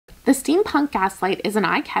The Steampunk Gaslight is an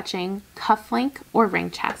eye-catching cufflink or ring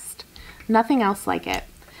chest. Nothing else like it.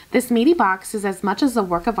 This meaty box is as much as a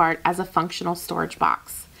work of art as a functional storage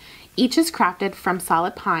box. Each is crafted from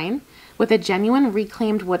solid pine with a genuine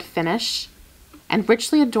reclaimed wood finish and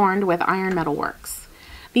richly adorned with iron metal works.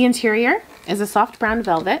 The interior is a soft brown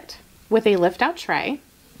velvet with a lift-out tray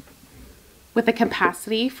with a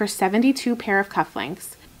capacity for 72 pair of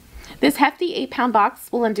cufflinks. This hefty 8-pound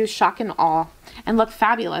box will induce shock and awe and look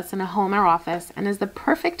fabulous in a home or office and is the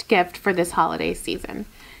perfect gift for this holiday season.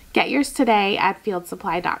 Get yours today at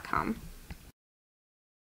FieldSupply.com.